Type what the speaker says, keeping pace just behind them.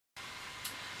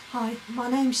Hi, my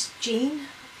name's Jean.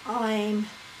 I'm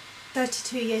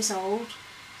 32 years old.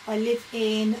 I live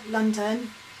in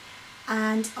London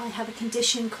and I have a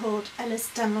condition called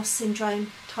Ehlers-Danlos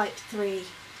syndrome type 3.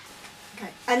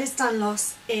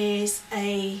 Ehlers-Danlos is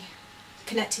a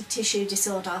connective tissue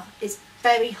disorder. It's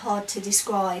very hard to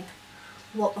describe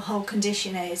what the whole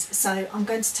condition is, so I'm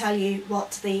going to tell you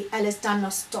what the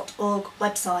Ehlers-Danlos.org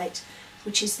website,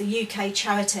 which is the UK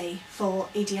charity for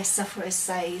EDS sufferers,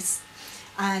 says,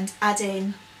 and add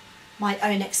in my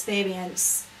own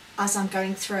experience as I'm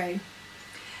going through.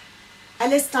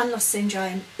 Ehlers-Danlos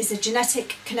syndrome is a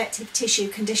genetic connective tissue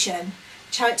condition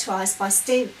characterised by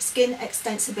skin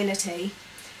extensibility,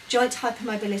 joint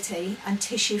hypermobility and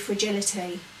tissue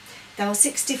fragility. There are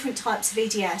 6 different types of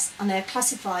EDS and they are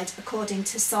classified according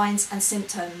to signs and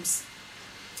symptoms.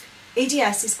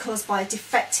 EDS is caused by a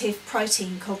defective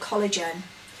protein called collagen.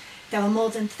 There are more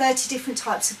than 30 different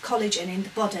types of collagen in the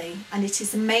body and it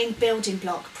is the main building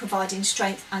block providing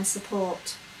strength and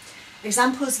support.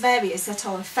 Examples of areas that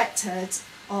are affected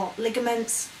are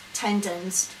ligaments,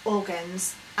 tendons,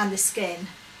 organs and the skin.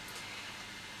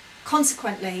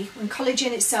 Consequently, when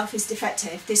collagen itself is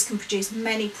defective, this can produce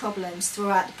many problems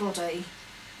throughout the body.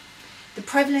 The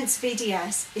prevalence of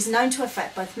EDS is known to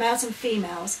affect both males and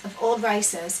females of all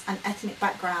races and ethnic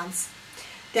backgrounds.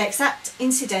 The exact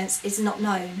incidence is not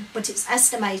known, but it's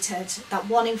estimated that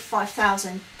 1 in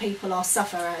 5,000 people are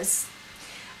sufferers,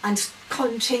 and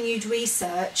continued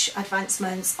research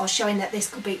advancements are showing that this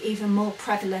could be even more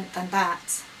prevalent than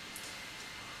that.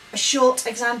 A short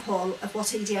example of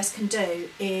what EDS can do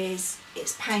is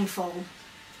it's painful,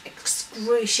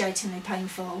 excruciatingly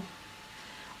painful.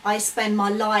 I spend my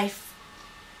life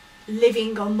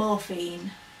living on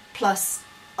morphine plus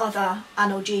other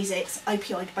analgesics,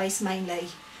 opioid based mainly,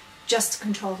 just to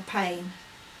control the pain.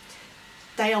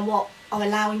 They are what are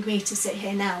allowing me to sit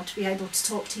here now to be able to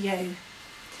talk to you.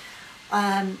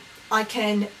 I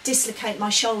can dislocate my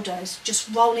shoulders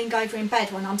just rolling over in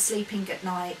bed when I'm sleeping at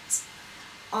night.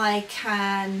 I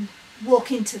can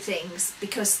walk into things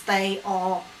because they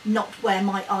are not where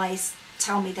my eyes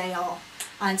tell me they are,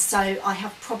 and so I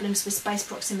have problems with space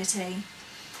proximity.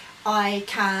 I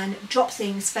can drop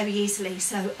things very easily,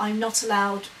 so I'm not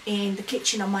allowed in the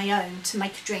kitchen on my own to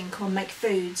make a drink or make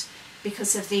food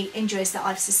because of the injuries that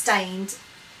I've sustained.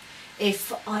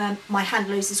 If my hand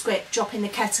loses grip, dropping the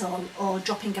kettle or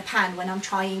dropping a pan when I'm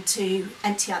trying to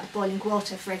empty out the boiling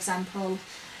water, for example,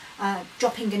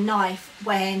 dropping a knife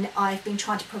when I've been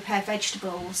trying to prepare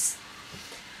vegetables.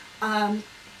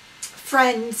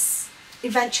 Friends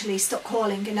eventually stop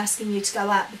calling and asking you to go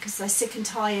out because they're sick and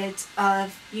tired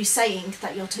of you saying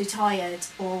that you're too tired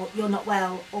or you're not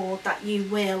well, or that you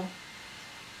will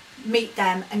meet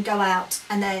them and go out,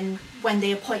 and then when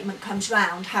the appointment comes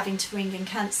round having to ring and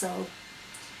cancel.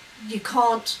 You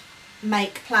can't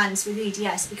make plans with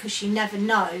EDS because you never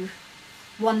know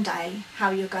one day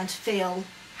how you're going to feel,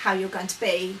 how you're going to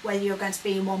be, whether you're going to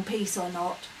be in one piece or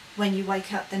not when you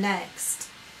wake up the next.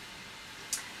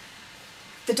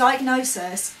 The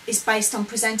diagnosis is based on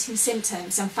presenting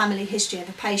symptoms and family history of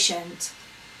a patient.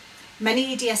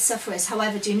 Many EDS sufferers,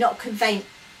 however, do not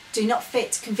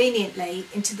fit conveniently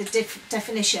into the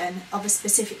definition of a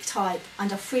specific type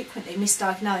and are frequently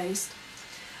misdiagnosed.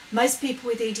 Most people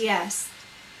with EDS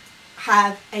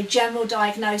have a general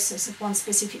diagnosis of one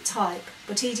specific type,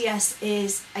 but EDS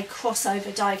is a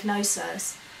crossover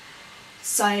diagnosis.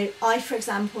 So I, for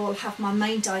example, have my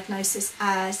main diagnosis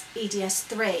as EDS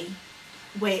 3,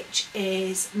 which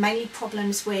is mainly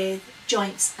problems with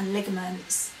joints and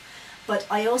ligaments. But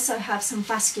I also have some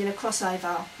vascular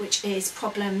crossover, which is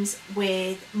problems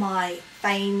with my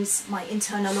veins, my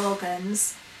internal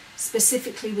organs,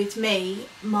 specifically with me,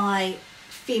 my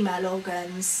female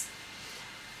organs,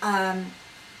 and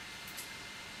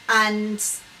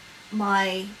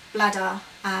my bladder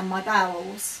and my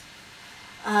bowels.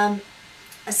 A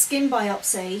skin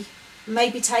biopsy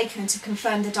may be taken to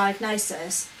confirm the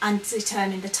diagnosis and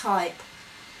determine the type.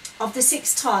 Of the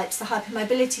 6 types, the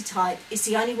hypermobility type is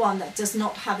the only one that does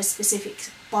not have a specific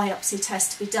biopsy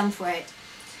test to be done for it.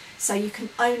 So you can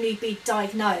only be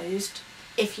diagnosed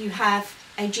if you have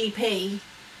a GP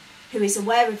who is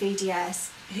aware of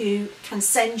EDS, who can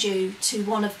send you to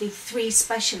one of the 3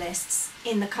 specialists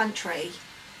in the country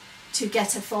to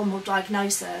get a formal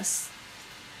diagnosis,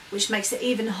 which makes it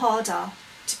even harder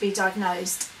to be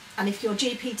diagnosed. And if your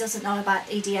GP doesn't know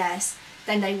about EDS,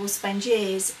 then they will spend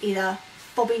years either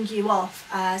fobbing you off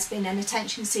as being an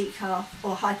attention seeker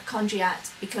or hypochondriac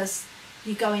because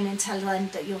you go in and tell them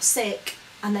that you're sick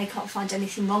and they can't find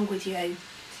anything wrong with you.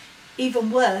 Even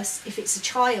worse, if it's a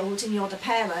child and you're the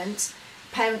parent,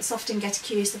 parents often get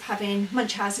accused of having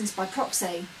Munchausen's by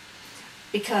proxy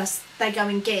because they're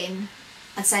going in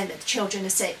and saying that the children are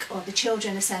sick, or the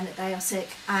children are saying that they are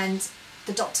sick, and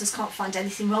the doctors can't find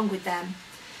anything wrong with them.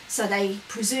 So they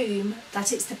presume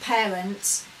that it's the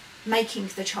parents making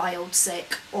the child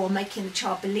sick or making the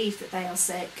child believe that they are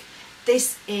sick.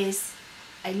 This is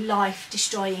a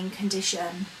life-destroying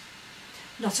condition.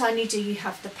 Not only do you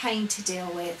have the pain to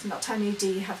deal with, not only do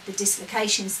you have the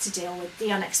dislocations to deal with,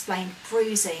 the unexplained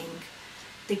bruising,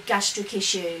 the gastric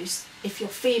issues, if you're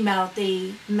female,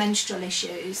 the menstrual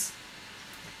issues,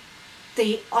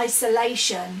 the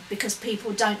isolation because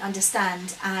people don't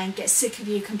understand and get sick of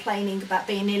you complaining about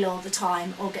being ill all the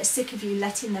time, or get sick of you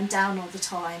letting them down all the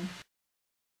time.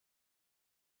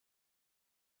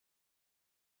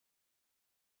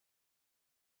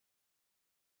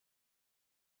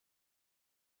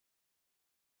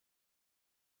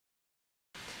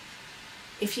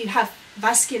 If you have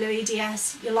vascular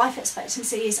EDS, your life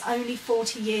expectancy is only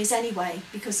 40 years anyway,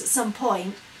 because at some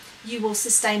point you will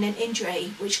sustain an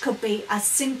injury, which could be as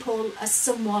simple as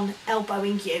someone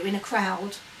elbowing you in a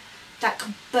crowd. That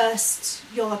could burst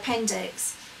your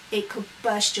appendix, it could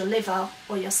burst your liver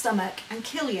or your stomach and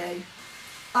kill you.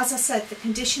 As I said, the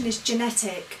condition is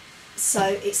genetic, so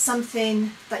it's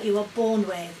something that you are born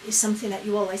with, it's something that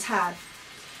you always have,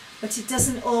 but it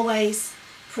doesn't always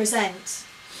present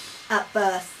at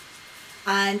birth,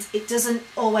 and it doesn't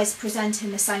always present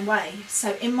in the same way.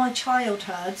 So in my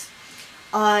childhood,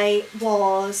 I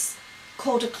was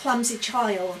called a clumsy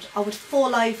child. I would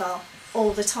fall over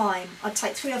all the time. I'd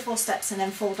take 3 or 4 steps and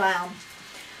then fall down.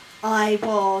 I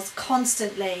was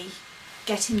constantly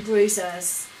getting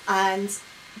bruises and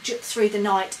through the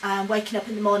night, and waking up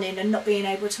in the morning and not being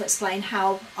able to explain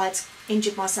how I'd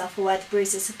injured myself or where the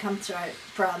bruises had come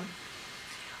from.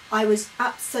 I was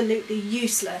absolutely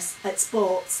useless at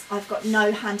sports. I've got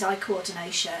no hand-eye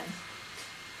coordination.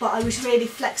 But I was really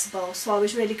flexible, so I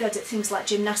was really good at things like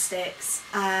gymnastics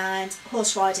and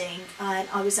horse riding, and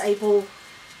I was able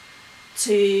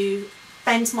to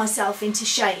bend myself into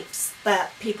shapes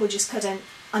that people just couldn't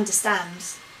understand.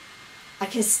 I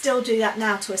can still do that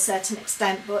now to a certain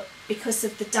extent, but because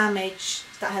of the damage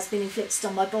that has been inflicted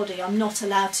on my body, I'm not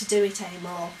allowed to do it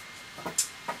anymore.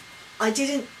 I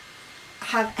didn't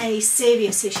have any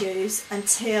serious issues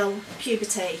until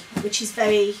puberty, which is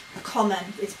very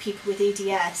common with people with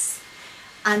EDS,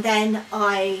 and then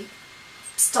I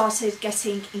started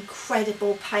getting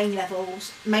incredible pain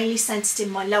levels, mainly centred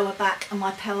in my lower back and my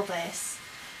pelvis,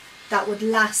 that would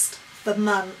last for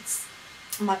months.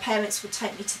 My parents would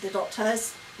take me to the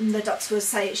doctors, and the doctor would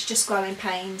say it's just growing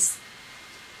pains.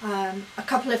 A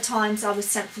couple of times I was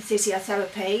sent for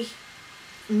physiotherapy.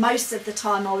 Most of the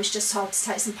time I was just told to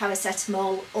take some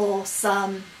paracetamol or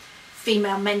some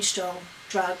female menstrual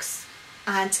drugs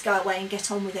and to go away and get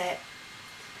on with it,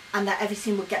 and that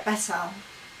everything would get better.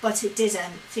 But it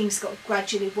didn't. Things got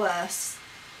gradually worse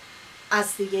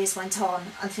as the years went on,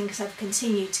 and things have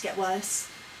continued to get worse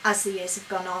as the years have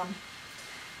gone on.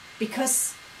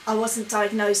 Because I wasn't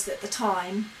diagnosed at the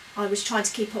time, I was trying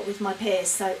to keep up with my peers,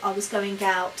 so I was going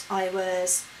out, I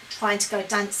was trying to go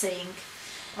dancing.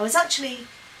 I was actually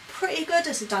pretty good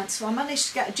as a dancer. I managed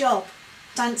to get a job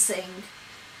dancing,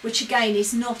 which again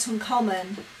is not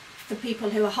uncommon for people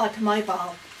who are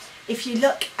hypermobile. If you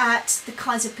look at the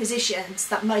kinds of positions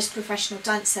that most professional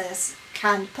dancers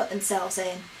can put themselves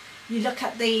in, you look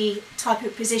at the type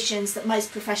of positions that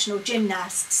most professional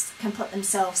gymnasts can put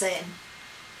themselves in,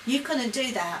 you couldn't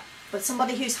do that. But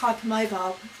somebody who's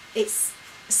hypermobile, it's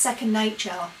second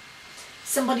nature.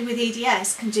 Somebody with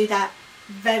EDS can do that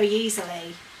very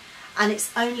easily, and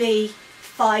it's only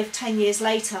 5-10 years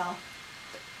later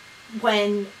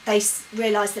when they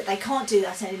realise that they can't do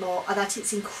that anymore, and that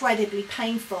it's incredibly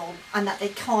painful, and that they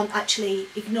can't actually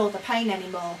ignore the pain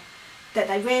anymore, that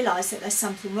they realise that there's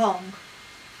something wrong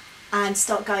and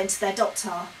start going to their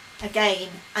doctor again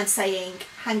and saying,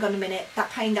 hang on a minute, that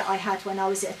pain that I had when I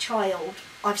was a child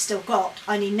I've still got,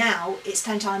 only now it's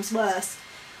 10 times worse.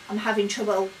 I'm having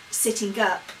trouble sitting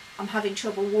up, I'm having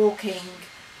trouble walking,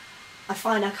 I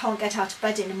find I can't get out of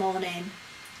bed in the morning,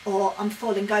 or I'm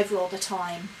falling over all the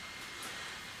time.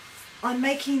 I'm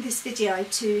making this video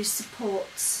to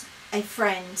support a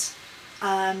friend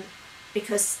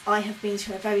because I have been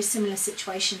through a very similar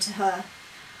situation to her.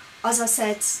 As I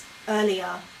said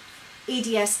earlier,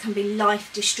 EDS can be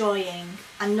life destroying,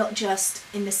 and not just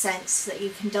in the sense that you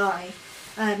can die.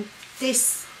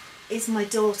 This is my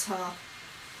daughter.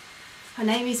 Her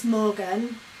name is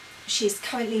Morgan. She's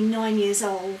currently 9 years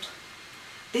old.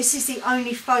 This is the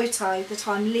only photo that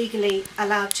I'm legally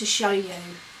allowed to show you,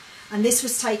 and this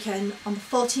was taken on the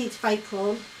 14th of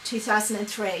April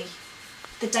 2003.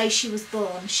 the day she was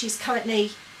born. She's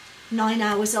currently 9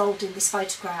 hours old in this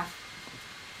photograph.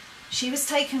 She was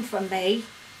taken from me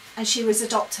and she was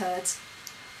adopted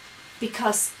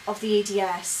because of the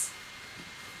EDS.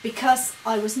 Because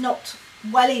I was not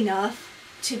well enough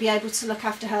to be able to look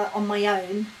after her on my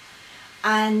own,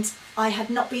 and I had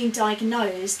not been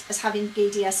diagnosed as having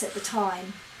EDS at the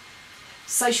time.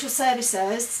 Social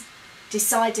services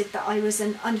decided that I was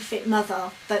an unfit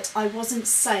mother, that I wasn't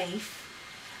safe,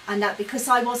 and that because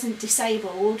I wasn't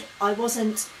disabled, I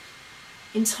wasn't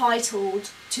entitled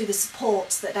to the support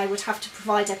that they would have to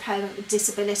provide a parent with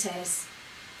disabilities,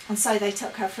 and so they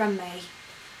took her from me.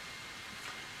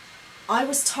 I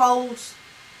was told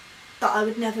that I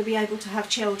would never be able to have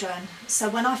children, so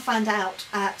when I found out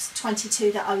at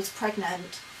 22 that I was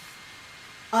pregnant,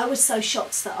 I was so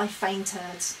shocked that I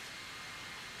fainted.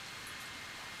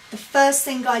 The first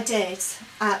thing I did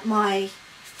at my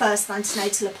first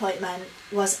antenatal appointment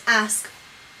was ask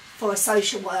for a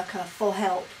social worker for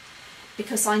help,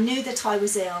 because I knew that I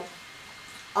was ill.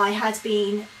 I had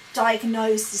been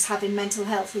diagnosed as having mental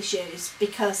health issues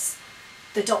because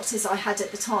the doctors I had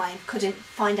at the time couldn't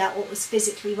find out what was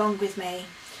physically wrong with me,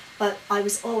 but I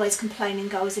was always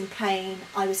complaining I was in pain,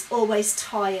 I was always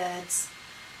tired.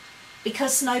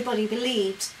 Because nobody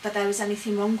believed that there was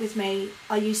anything wrong with me,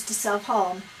 I used to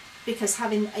self-harm, because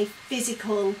having a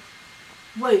physical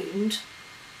wound,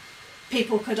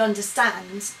 people could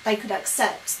understand, they could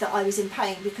accept that I was in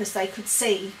pain because they could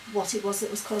see what it was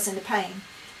that was causing the pain,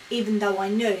 even though I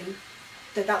knew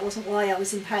that that wasn't why I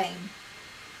was in pain.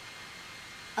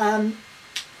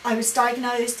 I was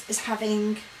diagnosed as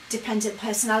having dependent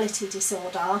personality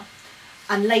disorder,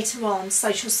 and later on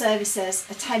social services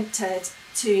attempted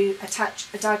to attach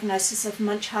a diagnosis of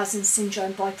Munchausen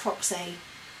syndrome by proxy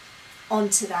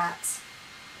onto that.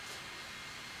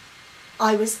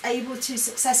 I was able to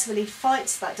successfully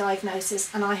fight that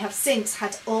diagnosis, and I have since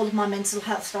had all of my mental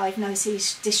health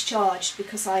diagnoses discharged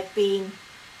because I've been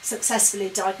successfully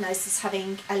diagnosed as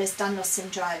having Ehlers-Danlos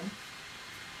syndrome.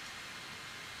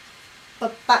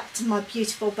 But back to my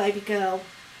beautiful baby girl.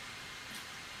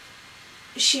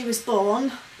 She was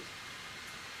born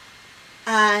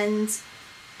and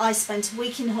I spent a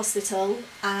week in hospital,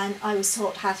 and I was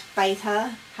taught how to bathe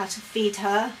her, how to feed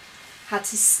her, how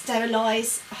to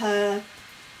sterilise her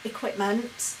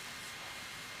equipment.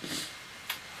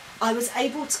 I was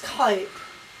able to cope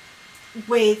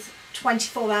with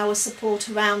 24-hour support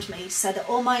around me so that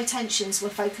all my attentions were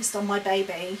focused on my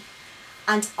baby,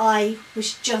 and I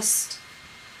was just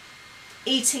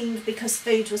eating because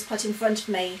food was put in front of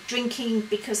me, drinking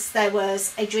because there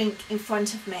was a drink in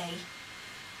front of me,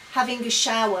 having a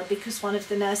shower because one of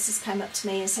the nurses came up to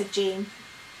me and said, Jean,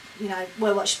 you know,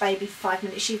 we'll watch baby for 5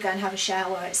 minutes, you go and have a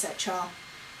shower, etc.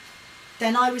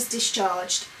 Then I was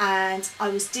discharged, and I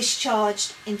was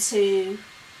discharged into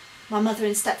my mother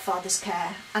and stepfather's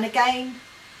care. And again,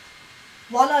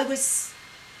 while I was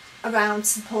around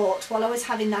support, while I was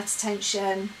having that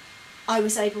attention, I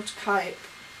was able to cope.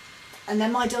 And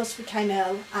then my daughter became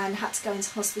ill and had to go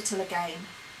into hospital again.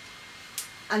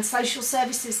 And social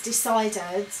services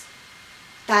decided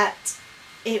that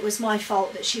it was my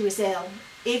fault that she was ill.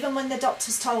 Even when the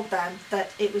doctors told them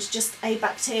that it was just a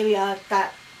bacteria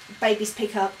that babies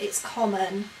pick up, it's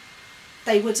common,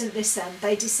 they wouldn't listen.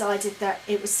 They decided that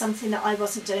it was something that I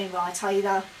wasn't doing right. I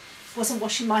either wasn't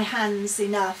washing my hands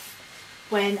enough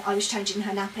when I was changing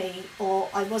her nappy, or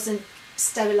I wasn't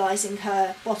sterilising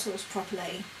her bottles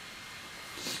properly.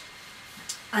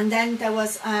 And then there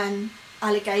was an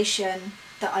allegation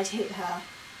that I'd hit her,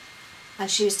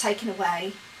 and she was taken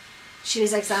away. She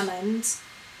was examined,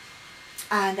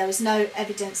 and there was no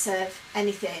evidence of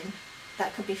anything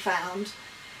that could be found.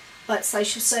 But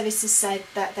social services said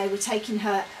that they were taking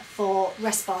her for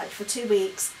respite for 2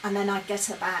 weeks, and then I'd get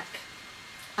her back.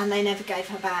 And they never gave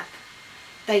her back.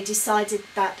 They decided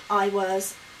that I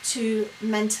was too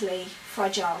mentally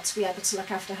fragile to be able to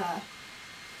look after her.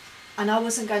 And I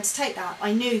wasn't going to take that.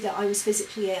 I knew that I was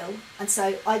physically ill, and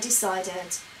so I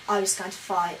decided I was going to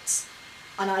fight.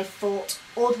 And I fought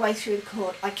all the way through the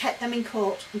court. I kept them in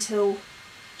court until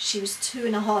she was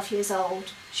 2.5 years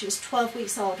old. She was 12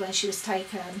 weeks old when she was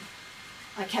taken.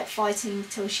 I kept fighting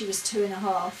till she was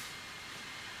 2.5.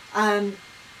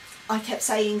 I kept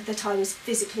saying that I was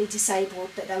physically disabled,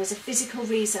 that there was a physical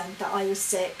reason that I was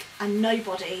sick, and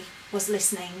nobody was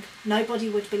listening. Nobody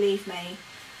would believe me.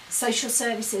 Social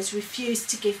services refused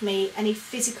to give me any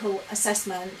physical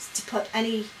assessments, to put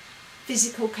any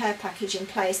physical care package in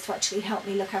place to actually help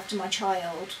me look after my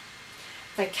child.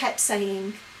 They kept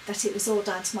saying that it was all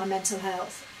down to my mental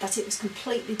health, that it was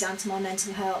completely down to my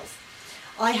mental health.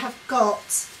 I have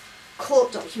got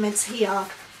court documents here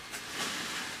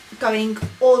going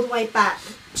all the way back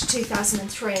to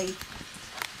 2003.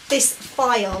 This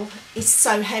file is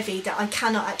so heavy that I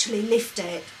cannot actually lift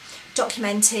it,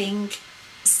 documenting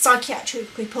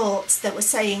psychiatric reports that were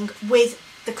saying with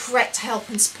the correct help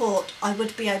and support I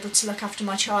would be able to look after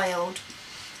my child.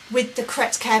 With the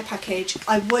correct care package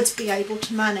I would be able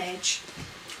to manage.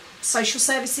 Social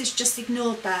services just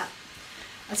ignored that.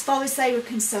 As far as they were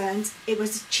concerned, it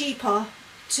was cheaper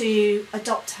to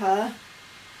adopt her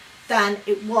than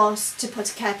it was to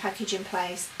put a care package in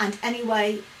place. And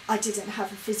anyway, I didn't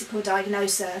have a physical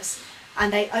diagnosis,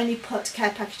 and they only put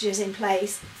care packages in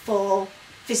place for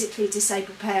physically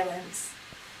disabled parents.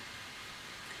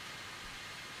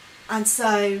 And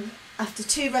so after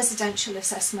 2 residential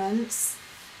assessments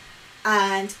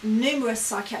and numerous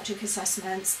psychiatric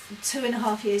assessments,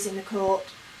 2.5 years in the court,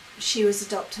 she was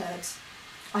adopted.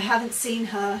 I haven't seen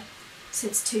her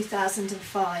since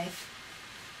 2005,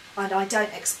 and I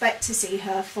don't expect to see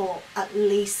her for at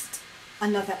least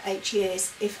another 8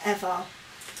 years, if ever.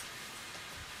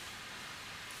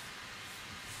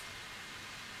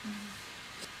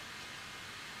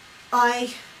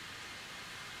 I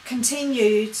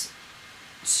continued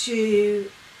to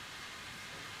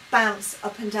bounce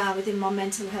up and down within my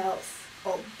mental health,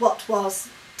 or what was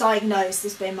diagnosed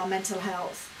as being my mental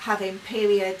health, having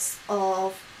periods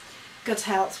of good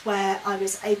health where I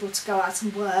was able to go out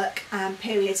and work, and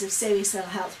periods of serious ill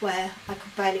health where I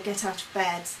could barely get out of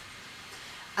bed.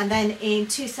 And then in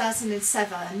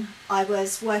 2007 I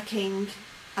was working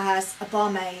as a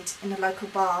barmaid in a local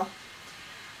bar,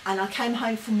 and I came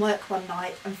home from work one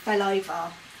night and fell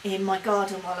over in my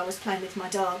garden while I was playing with my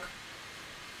dog.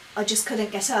 I just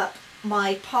couldn't get up.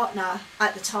 My partner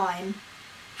at the time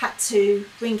had to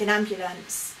ring an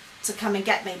ambulance to come and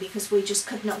get me because we just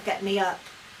could not get me up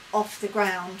off the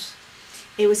ground.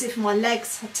 It was as if my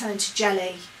legs had turned to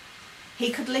jelly.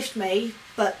 He could lift me,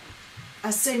 but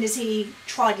as soon as he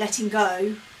tried letting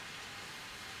go,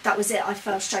 that was it. I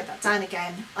fell straight back down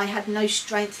again. I had no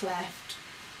strength left.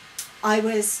 I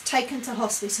was taken to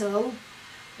hospital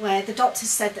where the doctors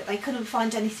said that they couldn't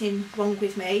find anything wrong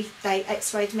with me. They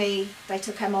x-rayed me, they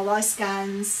took MRI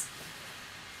scans,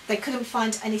 they couldn't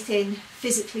find anything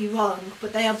physically wrong,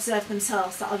 but they observed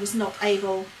themselves that I was not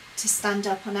able to stand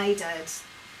up unaided.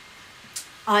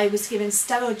 I was given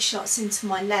steroid shots into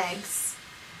my legs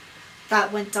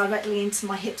that went directly into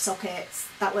my hip sockets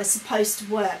that were supposed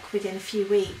to work within a few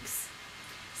weeks.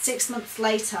 6 months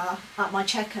later, at my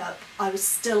checkup, I was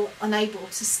still unable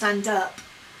to stand up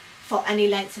for any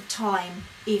length of time,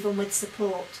 even with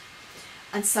support.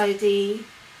 And so the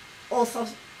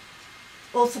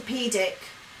orthopaedic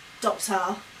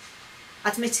doctor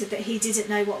admitted that he didn't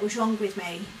know what was wrong with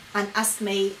me and asked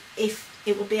me if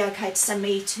it would be okay to send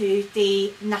me to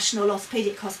the National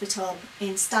Orthopaedic Hospital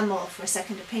in Stanmore for a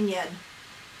second opinion,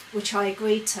 which I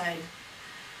agreed to.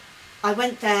 I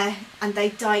went there and they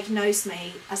diagnosed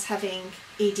me as having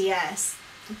EDS,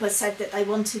 but said that they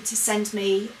wanted to send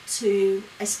me to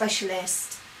a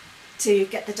specialist to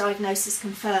get the diagnosis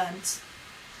confirmed.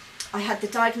 I had the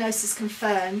diagnosis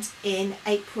confirmed in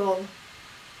April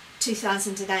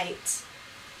 2008.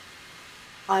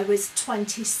 I was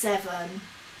 27,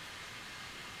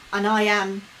 and I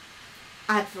am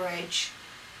average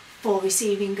for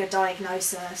receiving a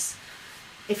diagnosis.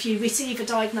 If you receive a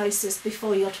diagnosis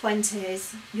before your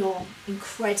 20s, you're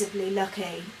incredibly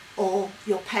lucky, or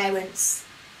your parents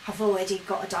have already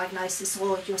got a diagnosis,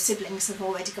 or your siblings have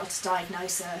already got a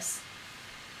diagnosis.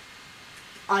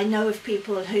 I know of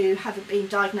people who haven't been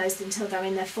diagnosed until they're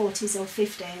in their 40s or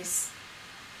 50s.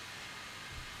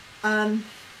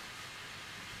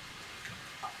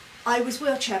 I was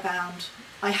wheelchair bound.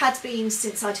 I had been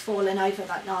since I'd fallen over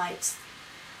that night,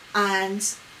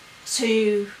 and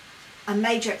to a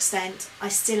major extent I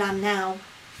still am now,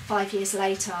 5 years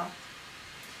later.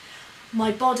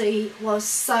 My body was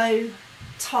so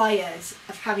tired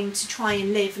of having to try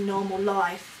and live a normal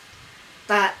life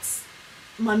that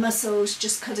my muscles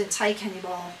just couldn't take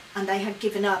anymore, and they had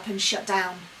given up and shut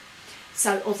down.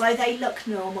 So although they look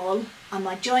normal and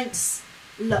my joints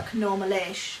look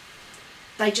normal-ish,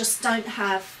 they just don't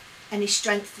have any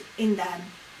strength in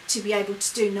them to be able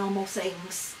to do normal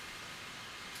things.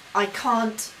 I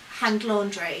can't hand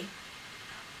laundry.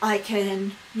 I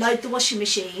can load the washing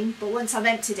machine, but once I've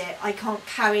emptied it, I can't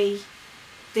carry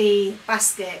the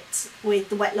basket with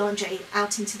the wet laundry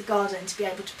out into the garden to be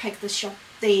able to peg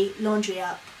the laundry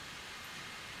up.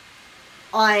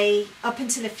 I, up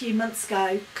until a few months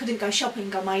ago, couldn't go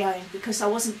shopping on my own because I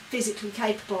wasn't physically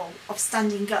capable of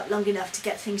standing up long enough to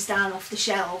get things down off the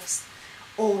shelves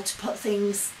or to put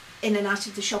things in and out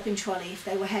of the shopping trolley if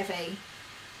they were heavy.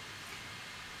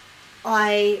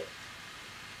 I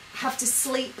have to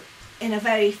sleep in a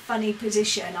very funny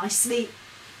position. I sleep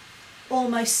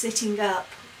almost sitting up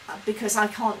because I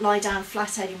can't lie down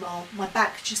flat anymore. My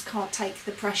back just can't take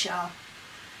the pressure.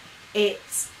 It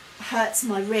hurts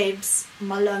my ribs,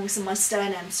 my lungs and my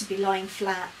sternum to be lying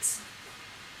flat.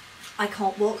 I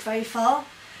can't walk very far,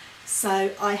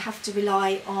 so I have to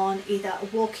rely on either a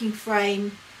walking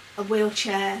frame, a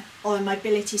wheelchair or a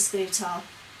mobility scooter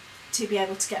to be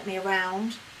able to get me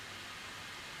around.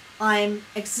 I'm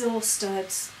exhausted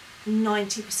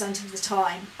 90% of the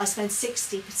time. I spend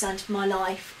 60% of my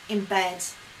life in bed,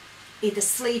 either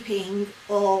sleeping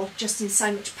or just in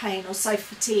so much pain or so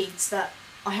fatigued that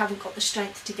I haven't got the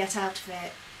strength to get out of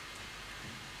it.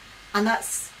 And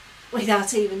that's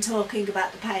without even talking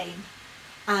about the pain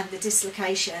and the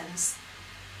dislocations.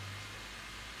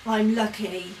 I'm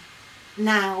lucky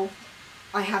now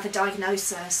I have a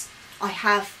diagnosis. I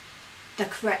have the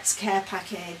correct care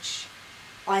package.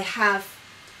 I have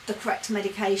the correct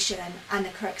medication and the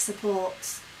correct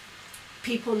support.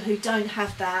 People who don't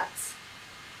have that,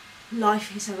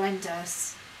 life is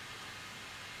horrendous.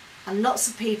 And lots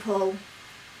of people,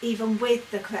 even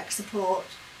with the correct support,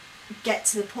 get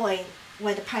to the point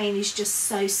where the pain is just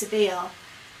so severe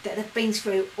that they've been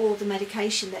through all the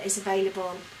medication that is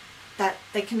available that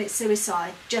they commit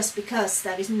suicide just because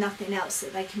there is nothing else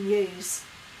that they can use.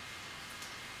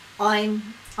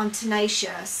 I'm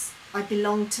tenacious. I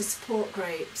belong to support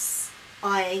groups.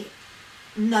 I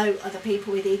know other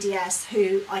people with EDS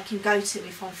who I can go to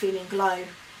if I'm feeling low,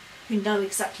 who know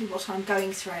exactly what I'm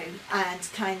going through and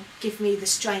can give me the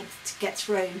strength to get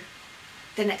through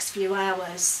the next few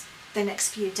hours, the next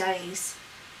few days.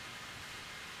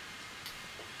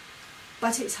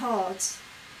 But it's hard.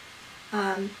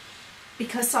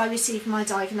 Because I received my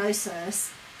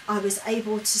diagnosis, I was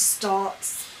able to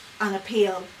start an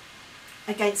appeal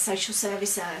against social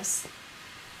services,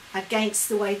 against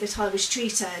the way that I was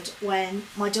treated when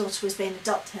my daughter was being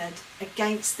adopted,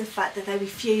 against the fact that they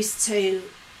refused to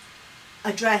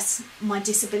address my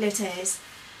disabilities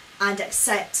and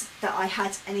accept that I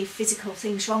had any physical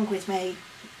things wrong with me.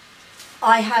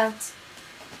 I had,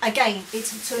 again, it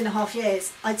took 2.5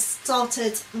 years. I'd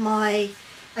started my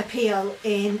appeal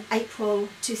in April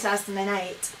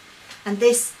 2008, and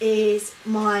this is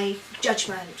my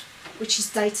judgment, which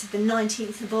is dated the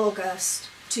 19th of August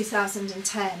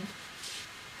 2010.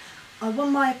 I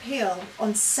won my appeal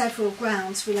on several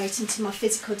grounds relating to my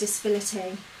physical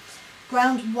disability.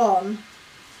 Ground one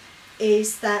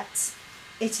is that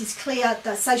it is clear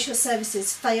that social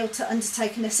services failed to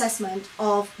undertake an assessment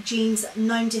of Jean's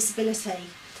known disability,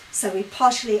 so we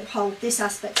partially uphold this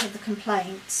aspect of the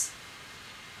complaint.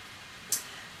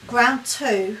 Ground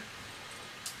two,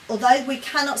 although we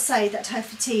cannot say that her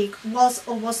fatigue was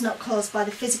or was not caused by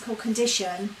the physical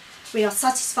condition, we are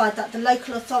satisfied that the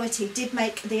local authority did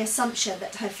make the assumption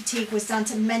that her fatigue was down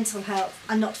to mental health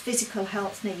and not physical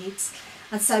health needs,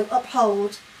 and so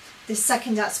uphold the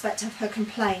second aspect of her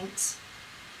complaint.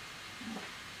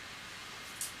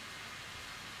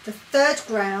 The third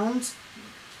ground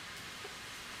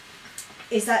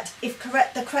is that if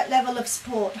the correct level of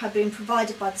support had been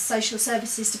provided by the Social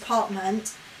Services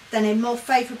Department, then a more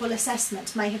favourable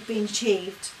assessment may have been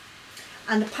achieved.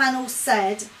 And the panel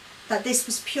said that this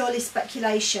was purely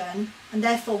speculation and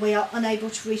therefore we are unable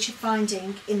to reach a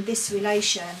finding in this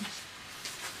relation.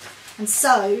 And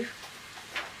so,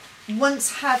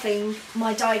 once having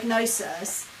my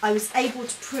diagnosis, I was able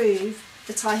to prove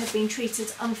that I had been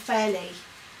treated unfairly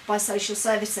by social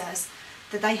services,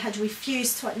 that they had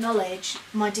refused to acknowledge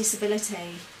my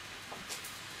disability.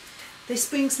 This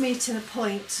brings me to the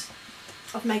point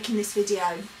of making this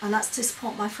video, and that's to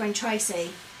support my friend Tracy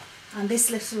and this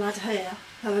little lad here,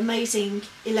 her amazing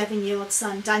 11-year-old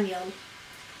son Daniel.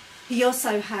 He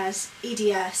also has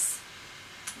EDS.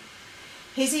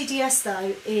 His EDS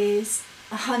though is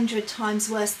 100 times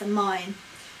worse than mine.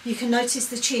 You can notice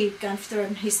the tube going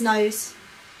through his nose,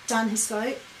 down his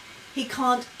throat. He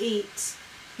can't eat.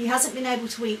 He hasn't been able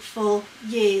to eat for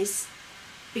years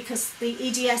because the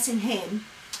EDS in him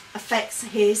affects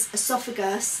his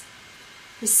esophagus,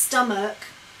 his stomach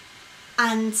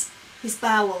and his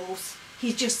bowels.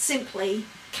 He just simply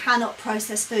cannot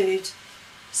process food.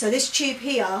 So this tube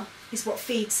here is what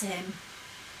feeds him.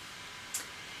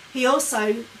 He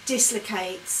also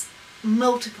dislocates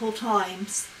multiple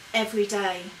times every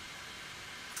day.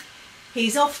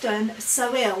 He's often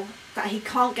so ill that he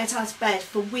can't get out of bed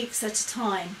for weeks at a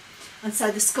time, and so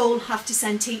the school have to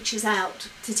send teachers out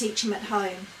to teach him at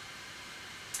home.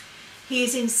 He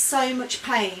is in so much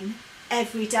pain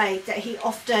every day that he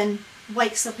often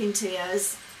wakes up in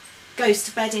tears, goes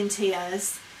to bed in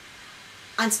tears,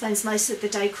 and spends most of the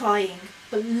day crying.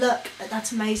 But look at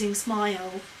that amazing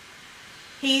smile.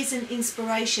 He is an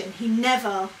inspiration. He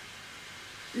never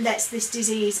lets this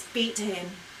disease beat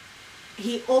him.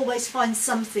 He always finds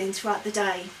something throughout the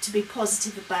day to be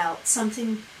positive about,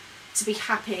 something to be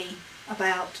happy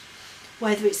about,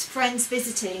 whether it's friends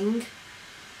visiting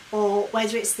or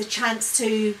whether it's the chance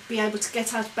to be able to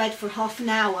get out of bed for half an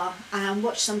hour and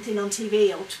watch something on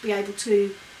TV, or to be able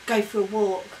to go for a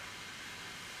walk.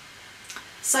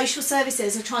 Social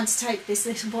services are trying to take this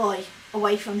little boy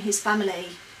away from his family.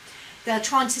 They're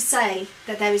trying to say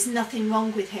that there is nothing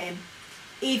wrong with him,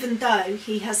 even though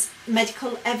he has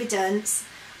medical evidence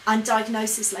and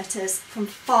diagnosis letters from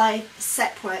 5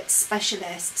 separate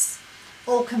specialists,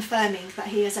 all confirming that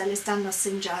he has Ehlers-Danlos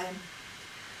syndrome.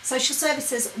 Social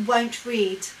services won't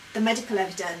read the medical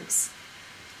evidence.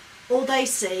 All they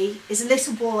see is a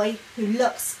little boy who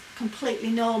looks completely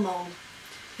normal,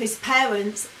 whose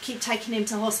parents keep taking him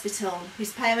to hospital,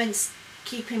 whose parents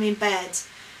keep him in bed,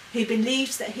 who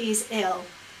believes that he is ill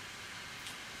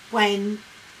and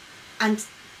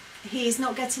he is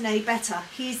not getting any better.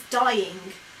 He is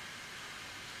dying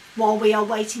while we are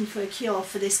waiting for a cure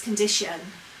for this condition.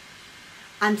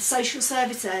 And social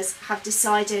services have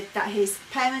decided that his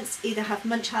parents either have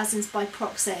Munchausen's by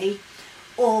proxy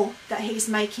or that he's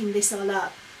making this all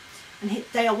up. And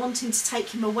they are wanting to take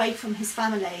him away from his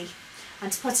family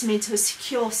and to put him into a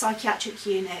secure psychiatric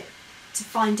unit to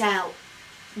find out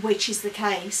which is the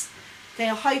case. They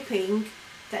are hoping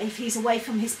that if he's away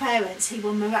from his parents, he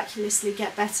will miraculously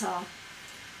get better.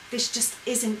 This just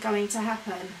isn't going to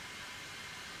happen.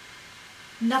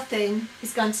 Nothing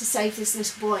is going to save this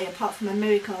little boy apart from a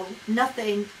miracle.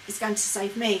 Nothing is going to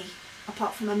save me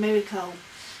apart from a miracle.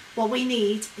 What we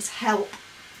need is help,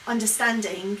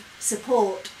 understanding,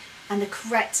 support, and the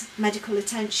correct medical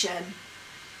attention.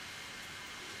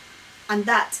 And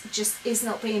that just is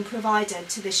not being provided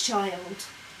to this child.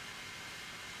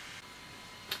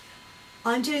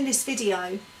 I'm doing this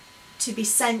video to be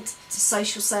sent to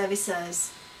social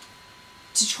services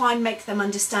to try and make them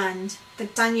understand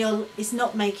that Daniel is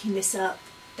not making this up,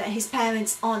 that his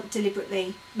parents aren't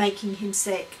deliberately making him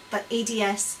sick, that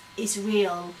EDS is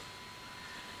real.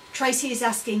 Tracy is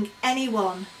asking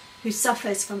anyone who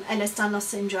suffers from Ehlers-Danlos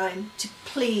syndrome to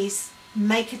please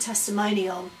make a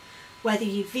testimonial, whether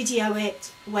you video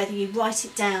it, whether you write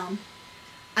it down,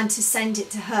 and to send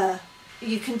it to her.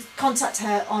 You can contact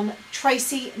her on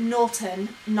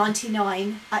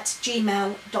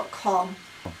tracynorton99@gmail.com.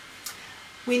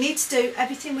 We need to do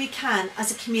everything we can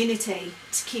as a community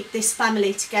to keep this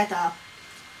family together.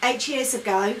 8 years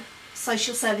ago,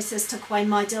 social services took away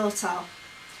my daughter.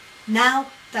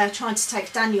 Now they're trying to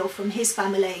take Daniel from his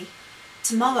family.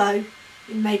 Tomorrow,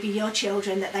 it may be your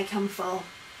children that they come for.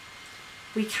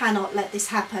 We cannot let this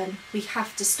happen. We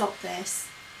have to stop this.